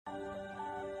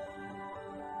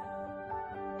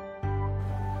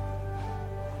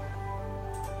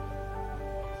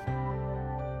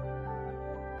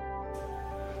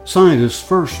Scientists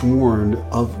first warned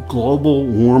of global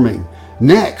warming.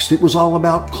 Next, it was all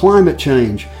about climate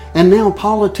change. And now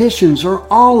politicians are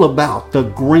all about the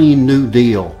Green New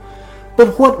Deal.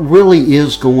 But what really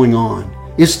is going on?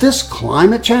 Is this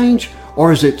climate change,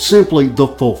 or is it simply the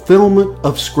fulfillment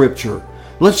of Scripture?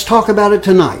 Let's talk about it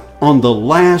tonight on the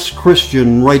Last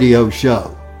Christian Radio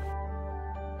Show.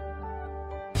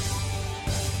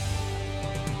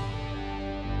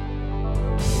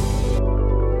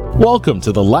 Welcome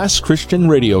to the Last Christian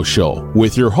Radio Show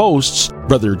with your hosts,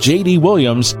 Brother J.D.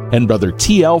 Williams and Brother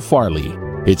T.L. Farley.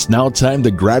 It's now time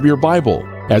to grab your Bible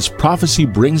as prophecy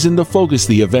brings into focus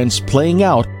the events playing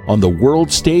out on the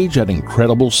world stage at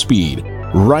incredible speed,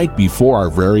 right before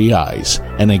our very eyes,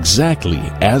 and exactly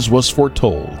as was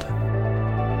foretold.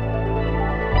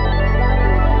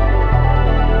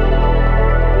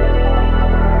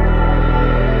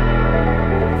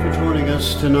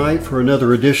 Tonight for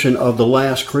another edition of the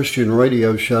Last Christian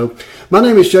Radio Show. My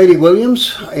name is J.D.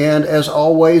 Williams, and as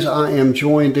always, I am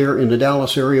joined there in the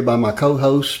Dallas area by my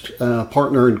co-host,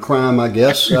 partner in crime, I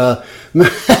guess,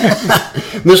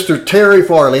 Mr. Terry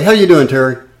Farley. How you doing,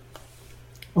 Terry?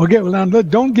 Okay, well, now,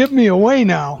 don't give me away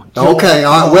now. So, okay,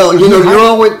 well, you know,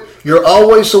 you're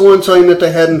always the one saying that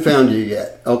they hadn't found you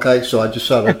yet. Okay, so I just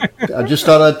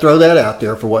thought I'd throw that out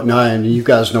there for what now, and you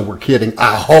guys know we're kidding.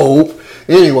 I hope.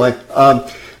 Anyway,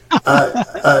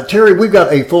 Terry, we've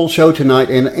got a full show tonight,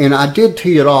 and I did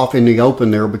tee it off in the open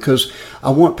there because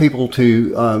I want people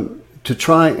to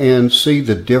try and see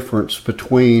the difference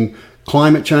between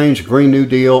climate change, Green New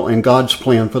Deal, and God's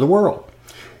plan for the world.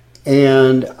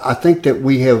 And I think that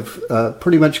we have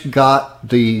pretty much got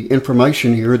the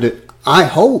information here that I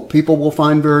hope people will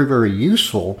find very, very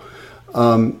useful.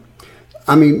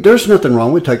 I mean, there's nothing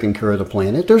wrong with taking care of the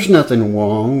planet. There's nothing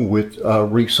wrong with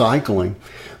recycling.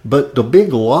 But the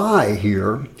big lie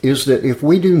here is that if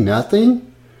we do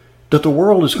nothing, that the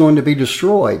world is going to be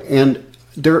destroyed. And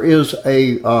there is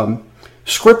a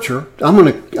scripture. I'm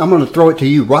going to throw it to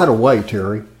you right away,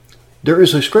 Terry. There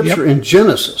is a scripture in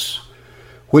Genesis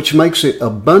which makes it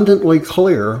abundantly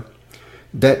clear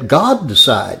that God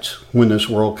decides when this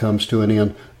world comes to an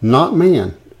end, not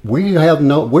man. We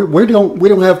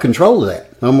don't have control of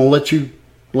that. I'm gonna let you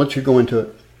go into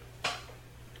it.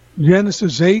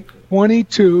 Genesis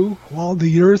 8:22, while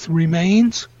the earth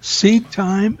remains, seed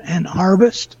time and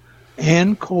harvest,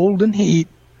 and cold and heat,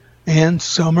 and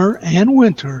summer and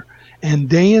winter, and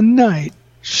day and night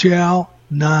shall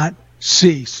not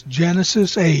cease.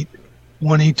 Genesis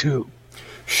 8:22.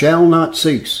 Shall not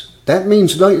cease. That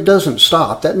means it doesn't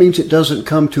stop. That means it doesn't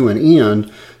come to an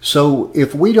end. So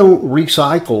if we don't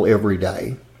recycle every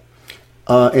day,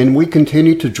 and we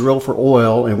continue to drill for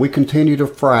oil, and we continue to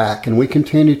frack, and we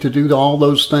continue to do all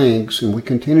those things, and we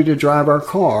continue to drive our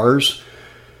cars,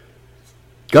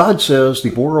 God says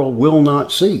the world will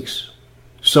not cease.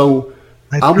 So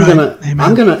I'm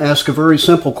gonna ask a very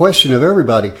simple question of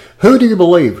everybody. Who do you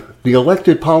believe? The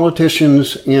elected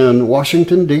politicians in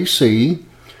Washington, D.C.,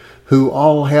 who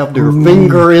all have their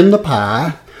finger in the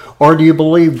pie, or do you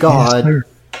believe God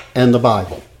and the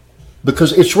Bible?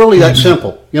 Because it's really that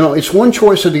simple. You know, it's one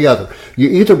choice or the other. You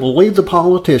either believe the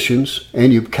politicians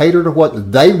and you cater to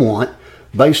what they want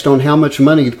based on how much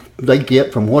money they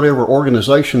get from whatever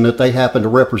organization that they happen to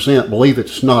represent. Believe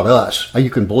it's not us. You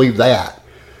can believe that.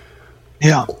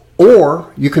 Yeah.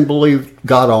 Or you can believe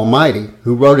God Almighty,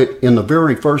 who wrote it in the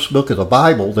very first book of the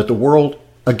Bible, that the world,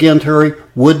 again, Terry,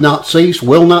 would not cease,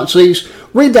 will not cease.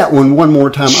 Read that one more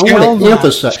time. I want to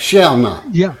emphasize, shall not.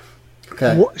 Yeah.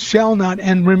 Okay. Shall not.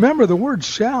 And remember, the word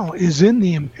shall is in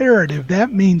the imperative.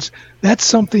 That means that's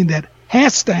something that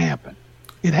has to happen.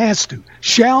 It has to.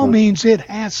 Shall means it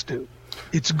has to.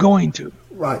 It's going to.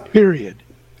 Right. Period.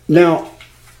 Now,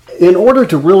 in order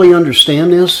to really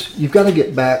understand this, you've got to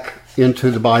get back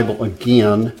into the Bible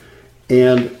again.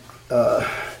 And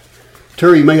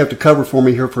Terry, you may have to cover for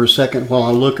me here for a second while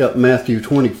I look up Matthew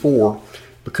 24,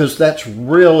 because that's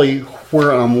really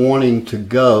where I'm wanting to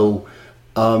go.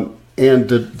 And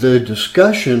the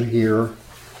discussion here,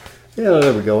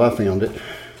 there we go, I found it.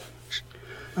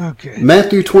 Okay.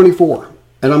 Matthew 24.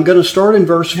 And I'm going to start in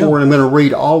verse 4, and I'm going to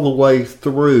read all the way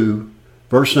through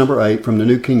verse number 8 from the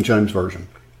New King James Version.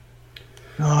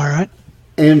 All right.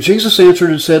 And Jesus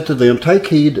answered and said to them, "Take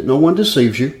heed that no one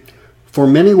deceives you. For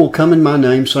many will come in my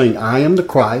name, saying, I am the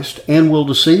Christ, and will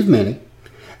deceive many.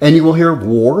 And you will hear of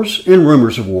wars and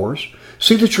rumors of wars.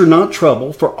 See that you're not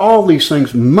troubled, for all these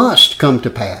things must come to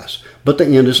pass, but the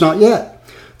end is not yet.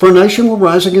 For nation will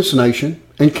rise against nation,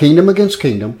 and kingdom against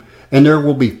kingdom, and there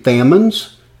will be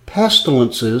famines,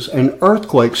 pestilences, and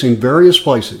earthquakes in various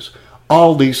places.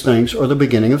 All these things are the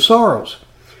beginning of sorrows."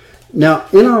 Now,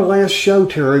 in our last show,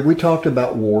 Terry, we talked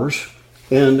about wars,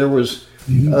 and there was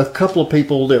a couple of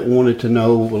people that wanted to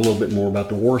know a little bit more about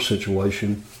the war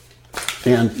situation.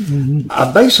 And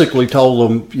I basically told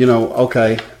them,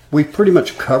 okay, we pretty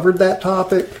much covered that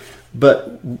topic,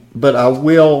 but I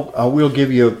will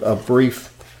give you a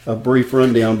brief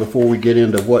rundown before we get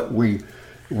into what we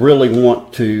really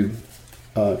want to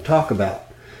talk about.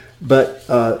 But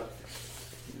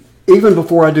even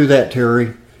before I do that,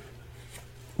 Terry,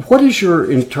 what is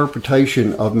your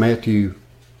interpretation of Matthew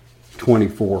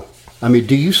 24? I mean,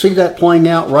 do you see that playing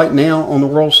out right now on the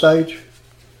world stage?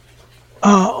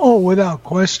 Without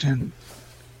question.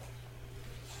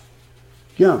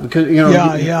 Yeah, because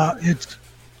it's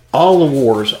all the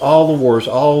wars,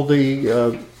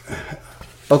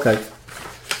 okay,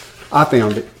 I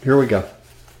found it. Here we go.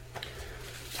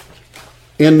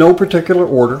 In no particular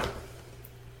order,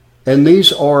 and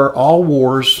these are all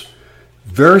wars,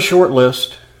 very short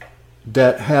list,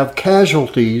 that have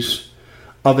casualties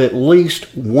of at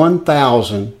least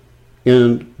 1,000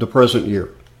 in the present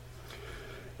year.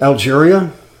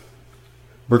 Algeria,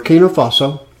 Burkina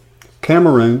Faso,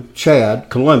 Cameroon,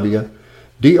 Chad, Colombia,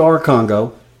 DR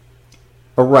Congo,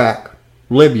 Iraq,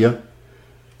 Libya,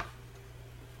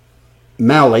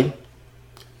 Mali,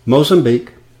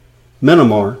 Mozambique,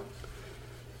 Myanmar,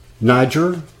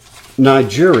 Nigeria,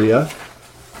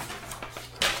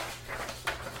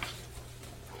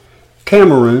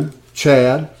 Cameroon,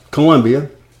 Chad, Colombia,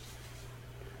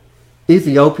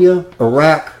 Ethiopia,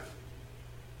 Iraq,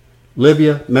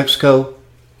 Libya, Mexico,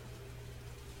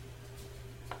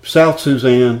 South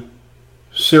Sudan,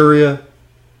 Syria,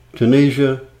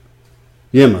 Tunisia,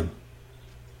 Yemen.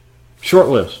 Short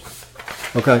list.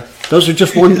 Okay, those are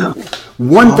just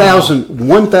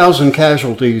 1,000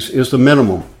 casualties is the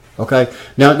minimum. Okay,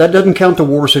 now that doesn't count the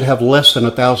wars that have less than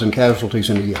 1,000 casualties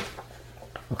in a year.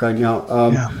 Okay, now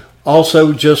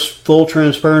also just full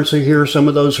transparency here. Some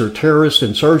of those are terrorist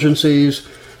insurgencies.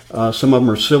 Some of them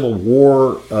are civil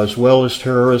war as well as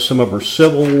terrorists. Some of them are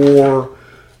civil war.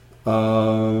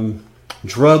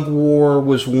 Drug war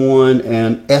was one,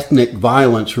 and ethnic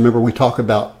violence. Remember, we talked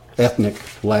about ethnic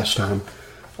last time.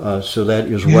 So that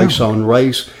is race on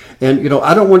race. And,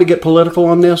 I don't want to get political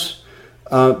on this,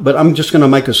 but I'm just going to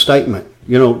make a statement.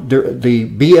 The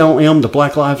BLM, the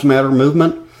Black Lives Matter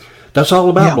movement, that's all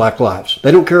about black lives.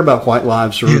 They don't care about white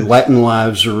lives or Latin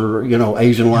lives or,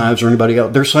 Asian lives or anybody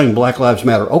else. They're saying black lives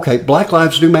matter. Okay, black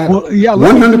lives do matter. Well,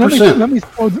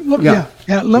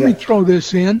 100%. Let me throw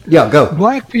this in. Yeah, go.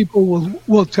 Black people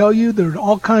will tell you, there are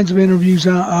all kinds of interviews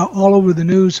all over the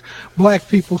news, black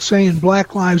people saying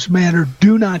black lives matter,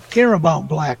 do not care about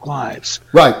black lives.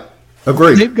 Right.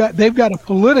 Agreed. They've got a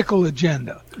political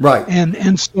agenda. Right.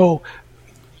 And so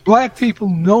black people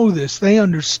know this. They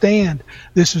understand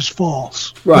this is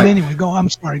false. Right. But anyway, I'm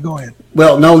sorry. Go ahead.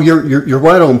 Well, no, you're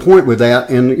right on point with that.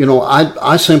 And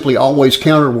I simply always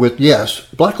counter with, yes,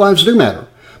 black lives do matter,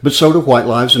 but so do white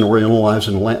lives and Oriental lives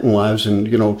and Latin lives. And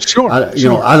sure.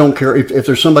 I don't care if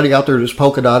there's somebody out there that's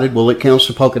polka dotted. Well, it counts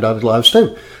to polka dotted lives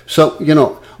too. So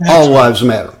all lives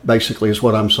matter, basically, is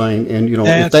what I'm saying. And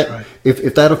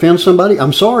if that offends somebody,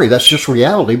 I'm sorry. That's just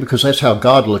reality, because that's how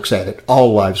God looks at it.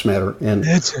 All lives matter. And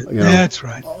that's it. That's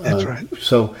right. That's right.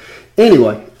 So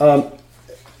anyway,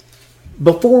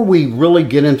 before we really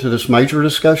get into this major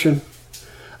discussion,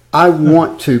 I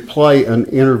want to play an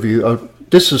interview.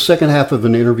 This is the second half of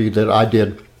an interview that I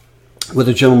did with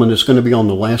a gentleman that's going to be on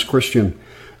the Last Christian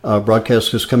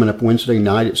broadcast is coming up Wednesday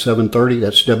night at 7:30.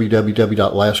 That's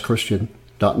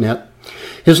www.lastchristian.net.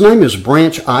 His name is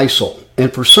Branch Eisel,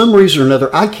 and for some reason or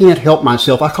another, I can't help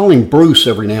myself. I call him Bruce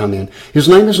every now and then. His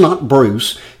name is not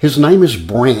Bruce. His name is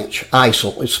Branch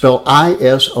Eisel. It's spelled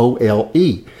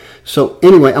I-S-O-L-E. So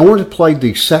anyway, I want to play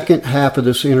the second half of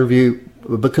this interview,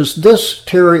 because this,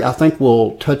 Terry, I think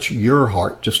will touch your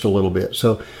heart just a little bit.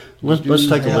 So let's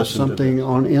take a listen. Something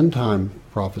on end time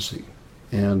prophecy,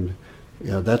 and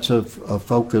that's a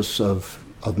focus of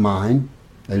mine,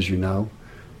 as you know.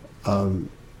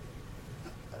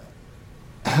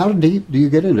 How deep do you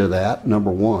get into that, number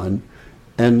one?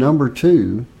 And number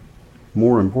two,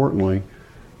 more importantly,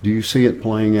 do you see it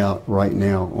playing out right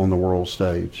now on the world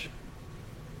stage?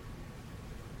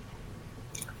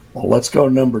 Well, let's go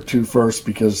number two first,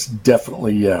 because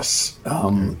definitely yes.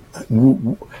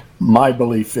 My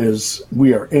belief is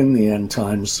we are in the end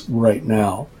times right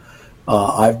now.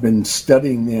 I've been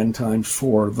studying the end times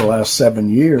for the last 7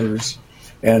 years,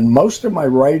 and most of my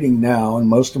writing now and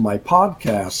most of my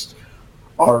podcasts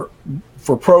are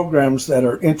for programs that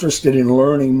are interested in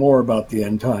learning more about the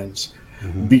end times,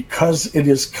 because it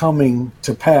is coming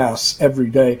to pass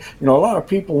every day. A lot of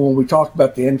people, when we talk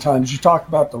about the end times, you talk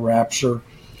about the rapture,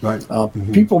 Right.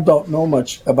 People don't know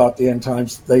much about the end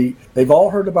times. They've all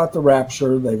heard about the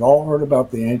rapture. They've all heard about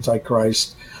the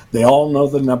Antichrist. They all know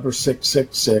the number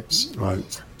 666.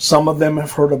 Right. Some of them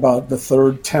have heard about the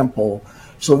third temple.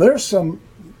 So there's some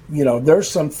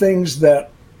things that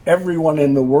everyone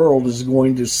in the world is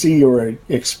going to see or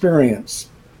experience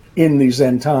in these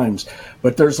end times.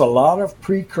 But there's a lot of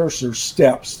precursor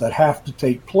steps that have to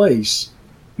take place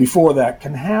before that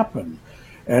can happen.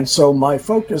 And so my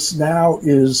focus now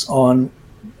is on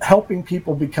helping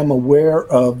people become aware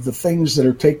of the things that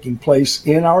are taking place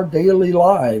in our daily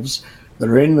lives that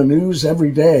are in the news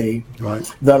every day,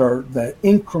 right, that are the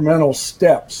incremental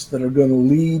steps that are going to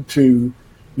lead to,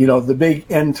 the big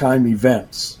end time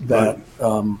events that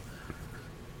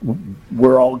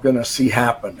we're all going to see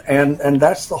happen. And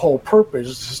that's the whole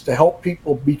purpose, is to help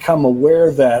people become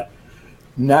aware that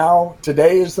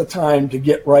today is the time to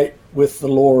get right with the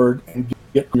Lord and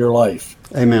get your life.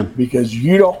 Amen. Because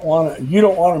you don't want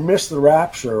to miss the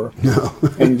rapture. No.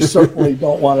 And you certainly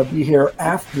don't want to be here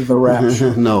after the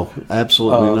rapture. No,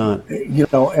 absolutely not.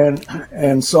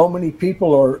 And so many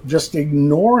people are just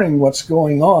ignoring what's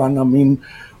going on. I mean,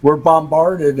 we're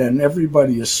bombarded and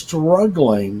everybody is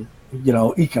struggling,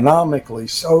 economically,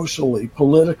 socially,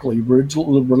 politically,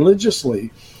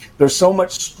 religiously. There's so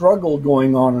much struggle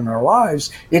going on in our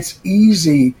lives. It's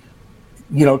easy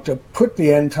to put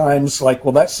the end times like,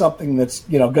 well, that's something that's,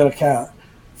 going to count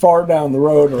far down the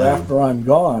road or after I'm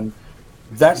gone.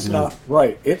 That's not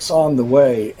right. It's on the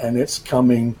way and it's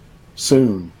coming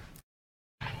soon.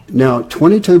 Now,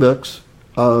 22 books,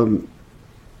 are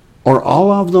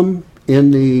all of them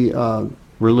in the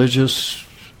religious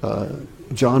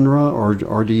genre,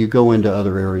 or do you go into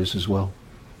other areas as well?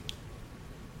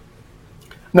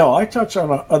 No, I touch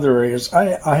on other areas.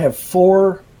 I have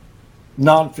 4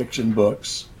 nonfiction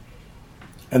books,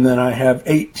 and then I have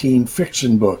 18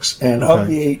 fiction books. And of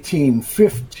the 18,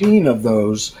 15 of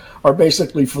those are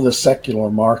basically for the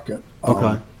secular market.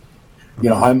 Okay.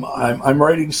 I'm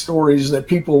writing stories that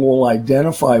people will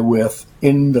identify with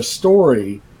in the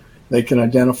story. They can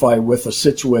identify with a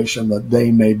situation that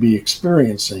they may be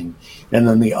experiencing. And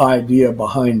then the idea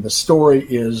behind the story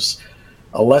is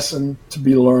a lesson to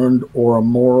be learned or a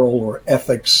moral or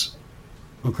ethics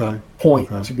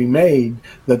point to be made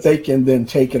that they can then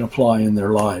take and apply in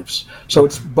their lives. So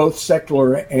it's both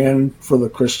secular and for the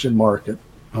Christian market.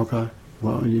 Okay.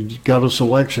 Well, you got a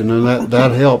selection, and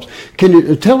that helps. Can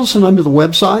you tell us the name of the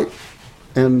website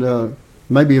and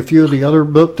maybe a few of the other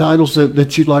book titles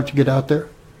that you'd like to get out there?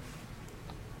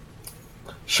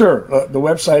 Sure. The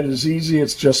website is easy.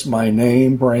 It's just my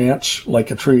name, Branch,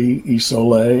 like a tree,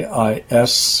 Isole,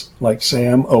 I-S, like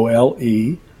Sam,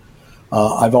 O-L-E.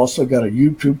 I've also got a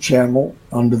YouTube channel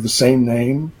under the same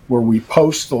name where we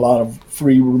post a lot of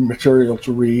free material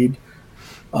to read.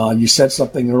 You said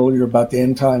something earlier about the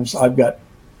end times. I've got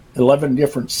 11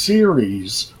 different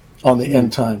series on the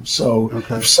end times. So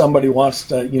if somebody wants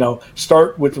to,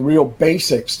 start with the real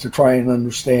basics to try and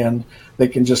understand, they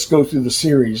can just go through the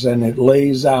series, and it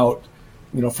lays out,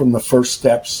 from the first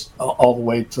steps all the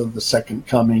way to the second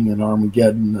coming and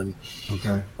Armageddon.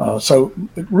 And so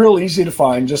real easy to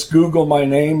find. Just Google my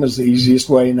name is the easiest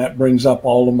way, and that brings up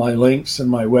all of my links and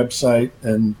my website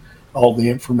and all the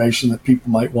information that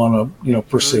people might want to,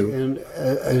 pursue. And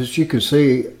as you can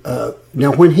see,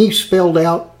 now when he spelled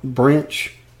out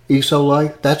Branch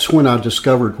Isole, that's when I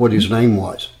discovered what his name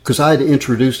was, because I had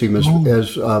introduced him as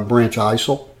Branch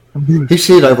Isol. You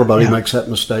see it, everybody makes that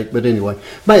mistake, but anyway,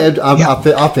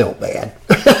 I felt bad.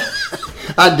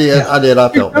 I did. I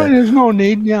felt bad. There's no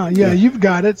need. You've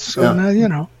got it. So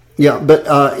now, Yeah, but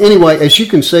anyway, as you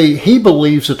can see, he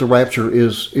believes that the rapture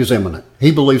is imminent.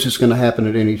 He believes it's going to happen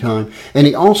at any time. And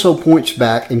he also points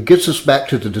back and gets us back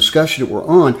to the discussion that we're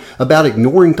on about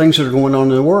ignoring things that are going on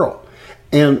in the world.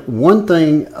 And one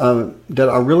thing that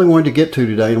I really wanted to get to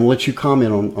today, and I'll let you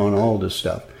comment on all this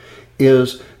stuff,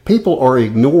 is people are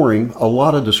ignoring a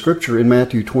lot of the scripture in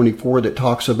Matthew 24 that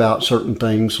talks about certain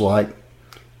things like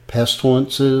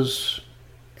pestilences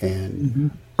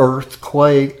and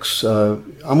earthquakes.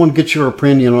 I'm going to get your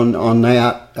opinion on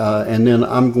that, and then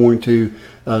I'm going to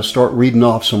start reading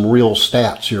off some real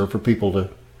stats here for people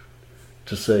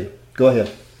to see. Go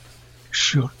ahead.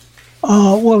 Sure.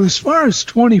 Well, as far as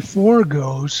 24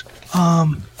 goes,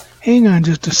 hang on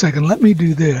just a second. Let me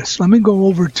do this. Let me go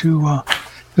over to,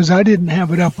 because I didn't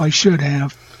have it up. I should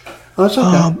have. Oh, that's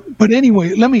okay. But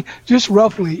anyway, let me just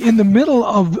roughly, in the middle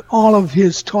of all of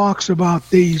his talks about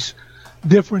these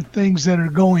different things that are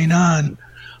going on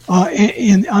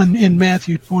in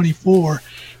Matthew 24,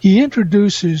 he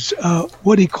introduces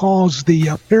what he calls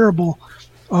the parable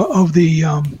of the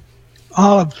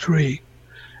olive tree.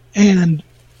 And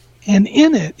And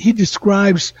in it, he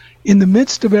describes, in the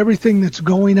midst of everything that's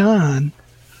going on,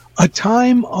 a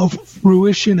time of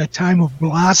fruition, a time of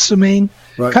blossoming,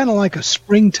 right. kind of like a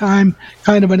springtime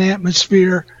kind of an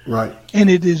atmosphere. Right. And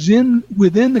it is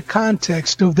within the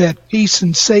context of that peace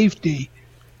and safety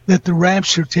that the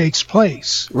rapture takes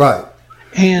place. Right.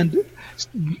 And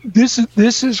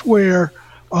this is where,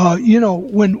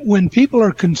 when people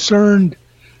are concerned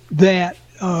that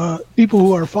people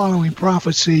who are following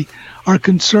prophecy are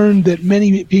concerned that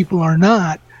many people are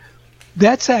not,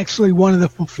 that's actually one of the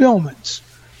fulfillments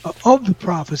of the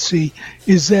prophecy,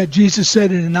 is that Jesus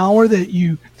said, in an hour that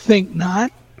you think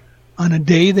not, on a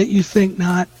day that you think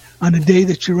not, on a day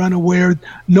that you're unaware,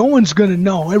 no one's going to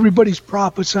know. Everybody's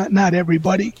prophesying, not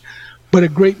everybody, but a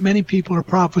great many people are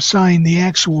prophesying the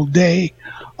actual day.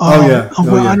 I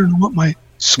don't know what my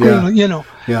screen,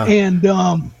 Yeah.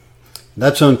 And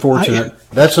that's unfortunate.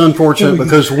 That's unfortunate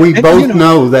because we both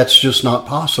know that's just not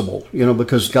possible.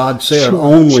 Because God said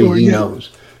only He knows.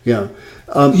 Yeah.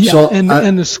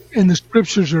 The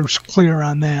scriptures are clear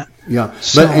on that. Yeah.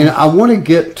 And I want to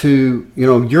get to,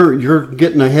 you're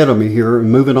getting ahead of me here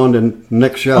and moving on to the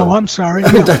next show. Oh, I'm sorry.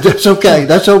 That's okay.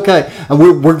 That's okay. And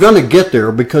we're going to get there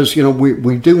because,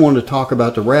 we do want to talk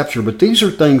about the rapture, but these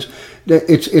are things that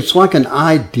it's like an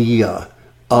idea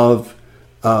of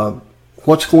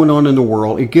what's going on in the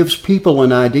world. It gives people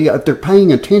an idea if they're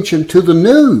paying attention to the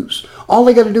news. All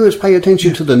they got to do is pay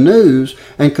attention to the news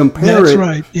and compare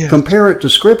it to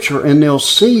Scripture, and they'll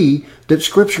see that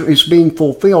Scripture is being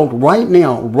fulfilled right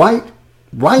now, right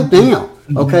now.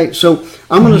 Mm-hmm. Okay, so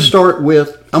I'm going to start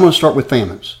with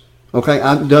famines. Okay,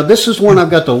 this is one I've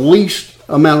got the least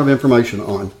amount of information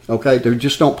on. Okay, they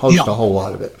just don't post a whole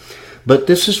lot of it, but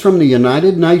this is from the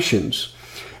United Nations,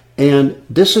 and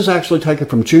this is actually taken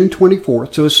from June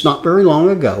 24th, so it's not very long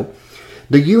ago.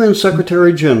 The UN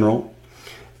Secretary General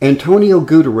Antonio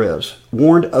Guterres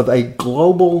warned of a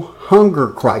global hunger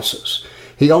crisis.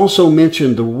 He also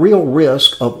mentioned the real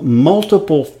risk of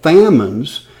multiple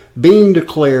famines being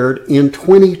declared in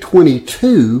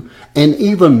 2022 and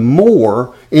even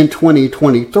more in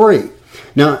 2023.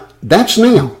 Now, that's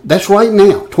now. That's right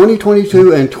now,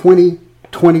 2022 and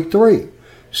 2023.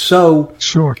 So,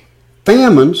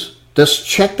 famines, let's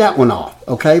check that one off,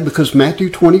 okay? Because Matthew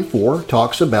 24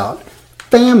 talks about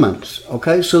famines.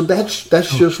 Okay, so that's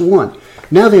just one.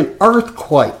 Now then,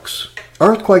 earthquakes.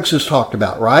 Earthquakes is talked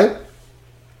about, right?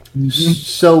 Mm-hmm.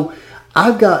 So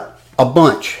I've got a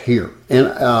bunch here,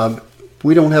 and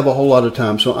we don't have a whole lot of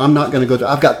time, so I'm not going to go through.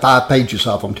 I've got 5 pages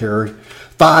of them, Terry.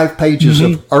 5 pages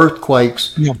of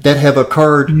earthquakes that have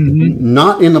occurred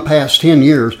not in the past 10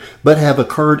 years, but have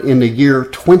occurred in the year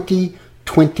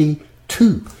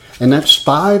 2022. And that's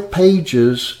 5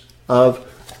 pages of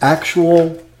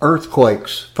actual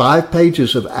earthquakes, 5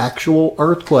 pages of actual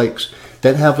earthquakes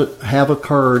that have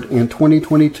occurred in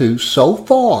 2022 so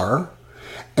far,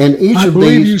 and I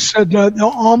believe you said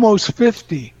almost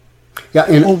 50. Yeah,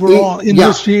 and overall in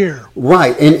this year.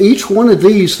 Right, and each one of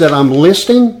these that I'm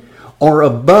listing are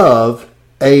above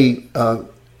a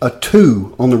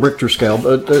 2 on the Richter scale,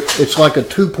 but it's like a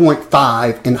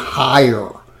 2.5 and higher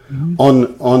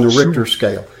on the Richter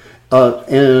scale,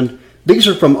 and these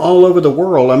are from all over the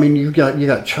world. I mean, you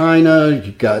got China,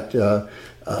 you got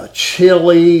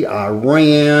Chile,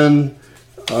 Iran.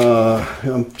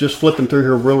 I'm just flipping through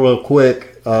here real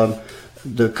quick.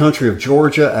 The country of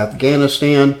Georgia,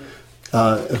 Afghanistan,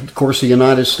 of course, the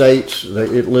United States.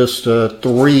 It lists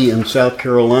 3 in South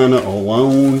Carolina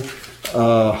alone.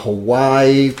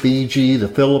 Hawaii, Fiji, the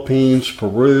Philippines,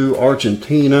 Peru,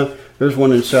 Argentina. There's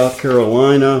one in South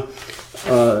Carolina.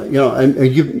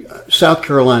 South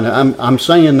Carolina, I'm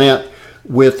saying that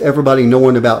with everybody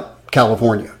knowing about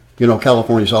California.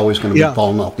 California's always going to be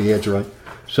falling off the edge, right?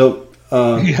 So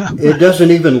it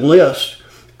doesn't even list,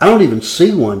 I don't even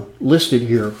see one listed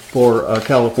here for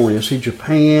California. See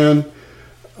Japan,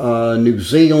 New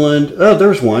Zealand,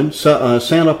 there's one,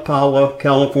 Santa Paula,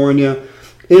 California,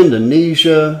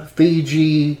 Indonesia,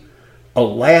 Fiji,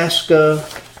 Alaska,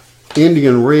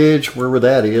 Indian Ridge, wherever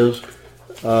that is.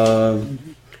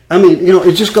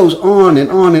 It just goes on and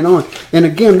on and on. And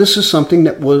again, this is something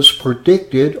that was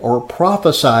predicted or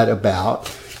prophesied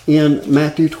about in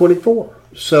Matthew 24.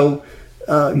 So,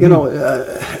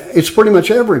 it's pretty much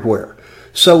everywhere.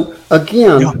 So,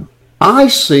 again, I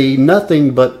see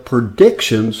nothing but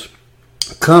predictions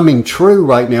coming true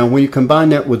right now. When you combine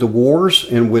that with the wars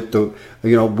and with the,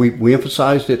 we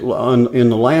emphasized it in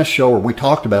the last show, or we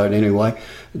talked about it anyway,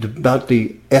 about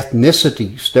the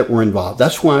ethnicities that were involved.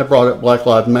 That's why I brought up Black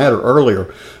Lives Matter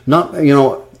earlier.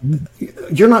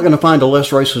 You're not going to find a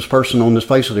less racist person on this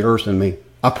face of the earth than me.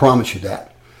 I promise you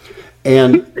that.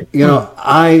 And you know,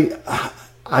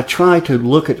 I try to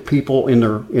look at people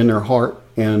in their heart,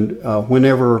 and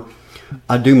whenever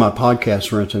I do my podcast,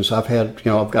 for instance, I've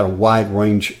got a wide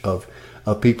range of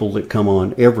people that come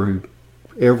on,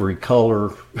 every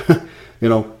color. You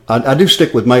know, I do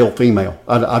stick with male, female.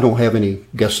 I don't have any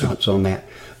guesstimates on that.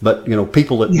 But, you know,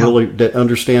 people that really that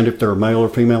understand if they're male or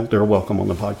female, they're welcome on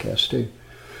the podcast too.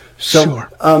 So, Sure.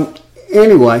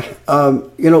 Anyway,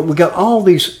 you know, we got all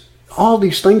these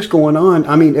things going on.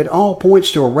 I mean, it all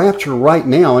points to a rapture right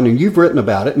now, and you've written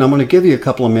about it, and I'm going to give you a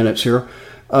couple of minutes here.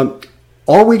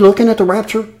 Are we looking at the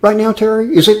rapture right now,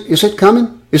 Terry? Is it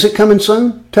coming? Is it coming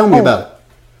soon? Tell me about it.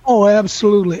 Oh,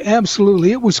 absolutely.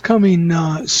 Absolutely. It was coming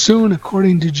soon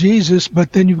according to Jesus,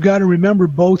 but then you've got to remember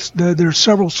there are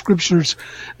several scriptures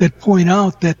that point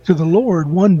out that to the Lord,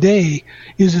 one day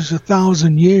is as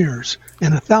 1,000 years,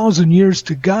 and 1,000 years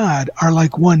to God are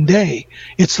like one day.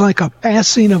 It's like a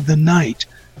passing of the night.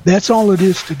 That's all it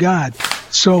is to God.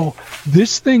 So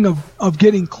this thing of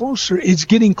getting closer is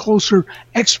getting closer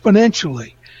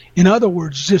exponentially. In other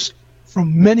words, just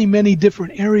from many, many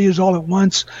different areas all at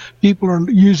once. People are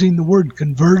using the word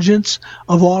convergence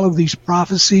of all of these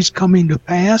prophecies coming to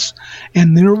pass.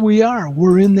 And there we are.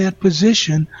 We're in that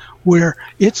position where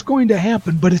it's going to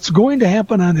happen, but it's going to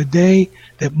happen on a day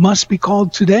that must be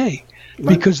called today.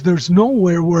 Because there's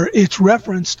nowhere where it's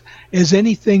referenced as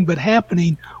anything but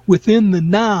happening within the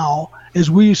now, as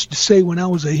we used to say when I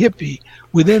was a hippie,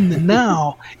 within the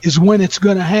now is when it's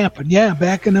going to happen. Yeah,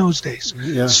 back in those days.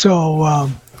 Yeah. So,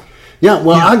 yeah,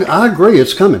 well, yeah. I agree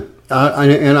it's coming.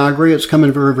 And I agree it's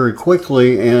coming very, very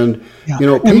quickly. And, you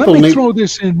know, people let me throw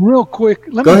this in real quick.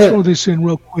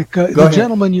 The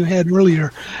gentleman you had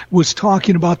earlier was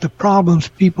talking about the problems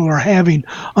people are having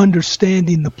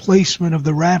understanding the placement of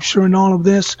the rapture and all of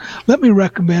this. Let me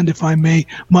recommend, if I may,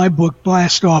 my book,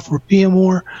 Blast Off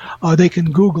Rapiamore. They can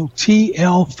Google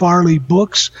T.L. Farley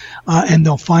Books, and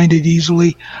they'll find it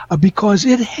easily, because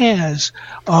it has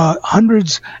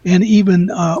hundreds and even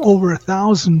over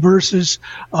 1,000 verses,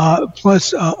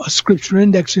 plus a scripture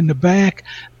index in the back,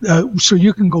 so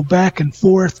you can go back and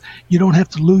forth. You don't have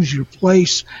to lose your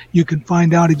place. You can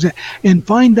find out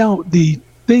the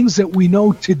things that we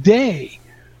know today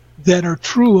that are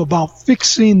true about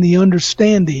fixing the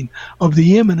understanding of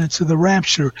the imminence of the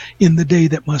rapture in the day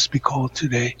that must be called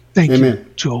today. Thank Amen. You,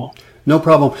 Joel. No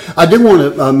problem. I did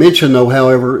want to mention, though,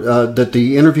 however, that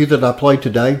the interview that I played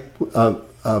today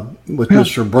with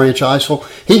Mr. Branch Eisel,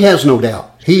 he has no doubt.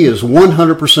 He is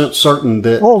 100% certain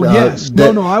that. Oh yes,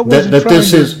 I wasn't that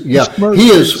this is. Yeah, he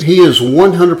is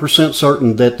 100%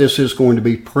 certain that this is going to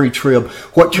be pre-trib.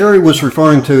 What Terry was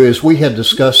referring to is we had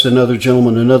discussed another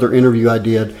interview I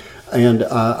did, and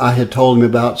I had told him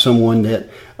about someone that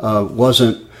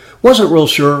wasn't real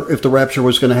sure if the rapture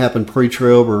was going to happen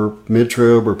pre-trib or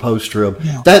mid-trib or post-trib.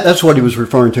 Yeah. That's what he was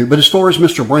referring to. But as far as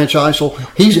Mr. Branch Eisel,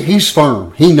 he's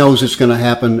firm. He knows it's going to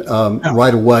happen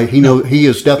right away. He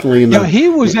is definitely in the. Yeah, he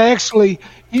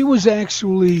was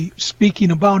actually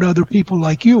speaking about other people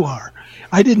like you are.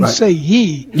 I didn't say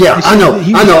he. Yeah, I know.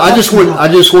 I just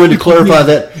wanted to clarify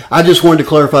that. I just wanted to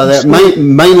clarify that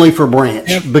mainly for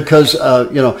Branch because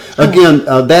again,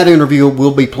 that interview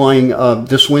will be playing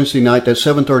this Wednesday night at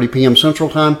 7:30 p.m. Central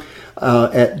Time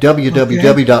at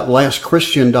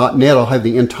www.lastchristian.net. I'll have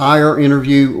the entire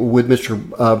interview with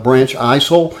Mr. Branch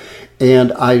Eisel.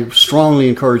 And I strongly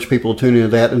encourage people to tune into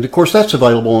that. And, of course, that's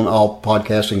available on all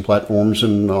podcasting platforms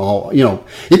and all,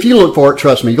 if you look for it,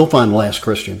 trust me, you'll find Last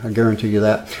Christian. I guarantee you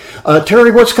that.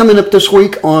 Terry, what's coming up this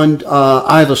week on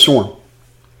Eye of the Storm?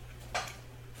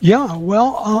 Yeah,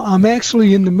 well, I'm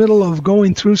actually in the middle of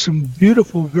going through some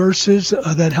beautiful verses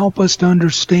that help us to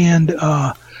understand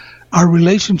our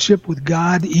relationship with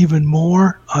God even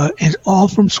more, and all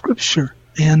from Scripture.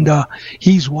 And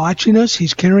he's watching us.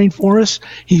 He's caring for us.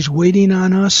 He's waiting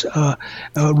on us,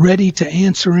 ready to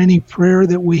answer any prayer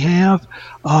that we have.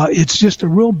 It's just a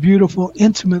real beautiful,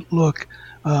 intimate look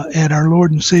at our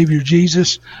Lord and Savior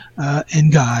Jesus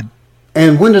and God.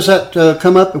 And when does that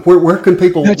come up? Where can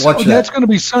people watch that? That's going to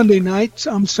be Sunday night.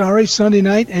 Sunday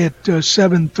night at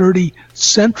 7:30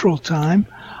 Central Time.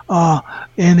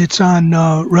 And it's on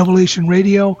Revelation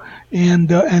Radio.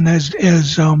 And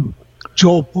as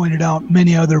Joel pointed out,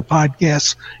 many other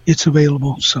podcasts, it's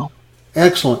available. So,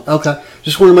 excellent. Okay.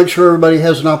 Just want to make sure everybody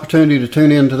has an opportunity to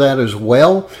tune into that as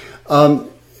well.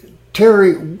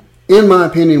 Terry, in my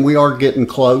opinion, we are getting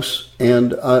close.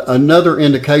 And another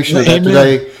indication of that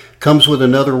today comes with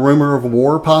another rumor of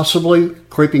war possibly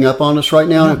creeping up on us right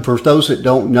now. And for those that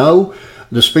don't know,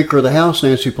 the Speaker of the House,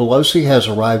 Nancy Pelosi, has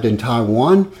arrived in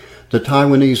Taiwan. the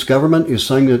Taiwanese government is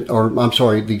saying that,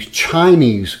 the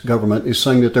Chinese government is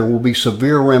saying that there will be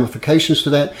severe ramifications to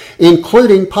that,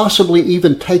 including possibly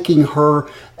even taking her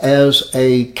as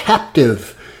a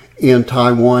captive in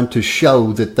Taiwan to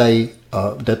show that they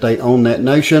own that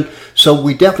nation. So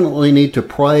we definitely need to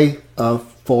pray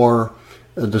for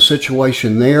the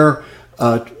situation there.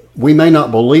 We may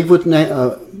not believe as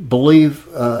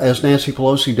Nancy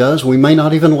Pelosi does. We may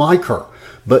not even like her,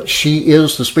 but she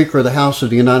is the Speaker of the House of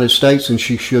the United States, and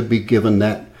she should be given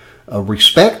that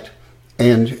respect.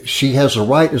 And she has the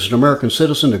right as an American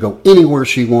citizen to go anywhere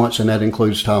she wants, and that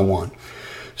includes Taiwan.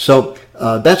 So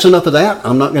that's enough of that.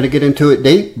 I'm not going to get into it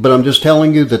deep, but I'm just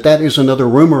telling you that is another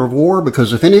rumor of war,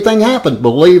 because if anything happened,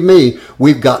 believe me,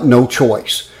 we've got no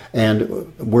choice.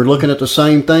 And we're looking at the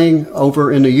same thing over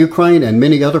in the Ukraine and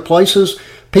many other places.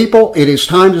 People, it is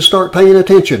time to start paying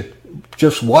attention.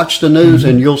 Just watch the news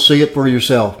and you'll see it for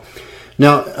yourself.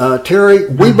 Now, Terry,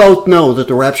 we both know that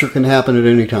the rapture can happen at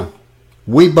any time.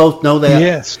 We both know that.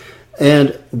 Yes.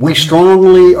 And we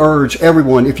strongly urge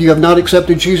everyone, if you have not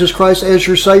accepted Jesus Christ as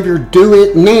your Savior, do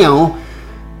it now.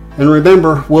 And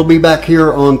remember, we'll be back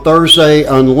here on Thursday,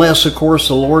 unless, of course,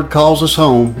 the Lord calls us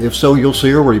home. If so, you'll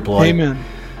see a replay. Amen.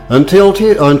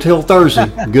 Until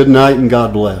Thursday, good night and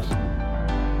God bless.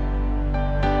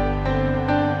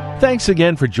 Thanks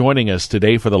again for joining us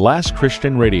today for the Last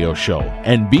Christian Radio Show.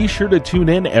 And be sure to tune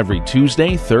in every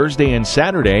Tuesday, Thursday, and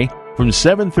Saturday from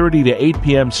 7:30 to 8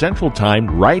 p.m. Central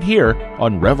Time right here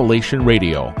on Revelation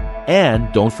Radio. And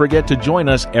don't forget to join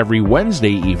us every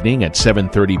Wednesday evening at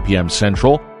 7:30 p.m.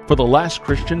 Central for the Last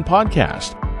Christian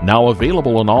Podcast, now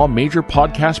available on all major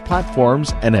podcast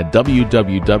platforms and at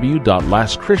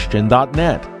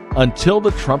www.lastchristian.net. Until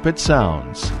the trumpet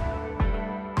sounds.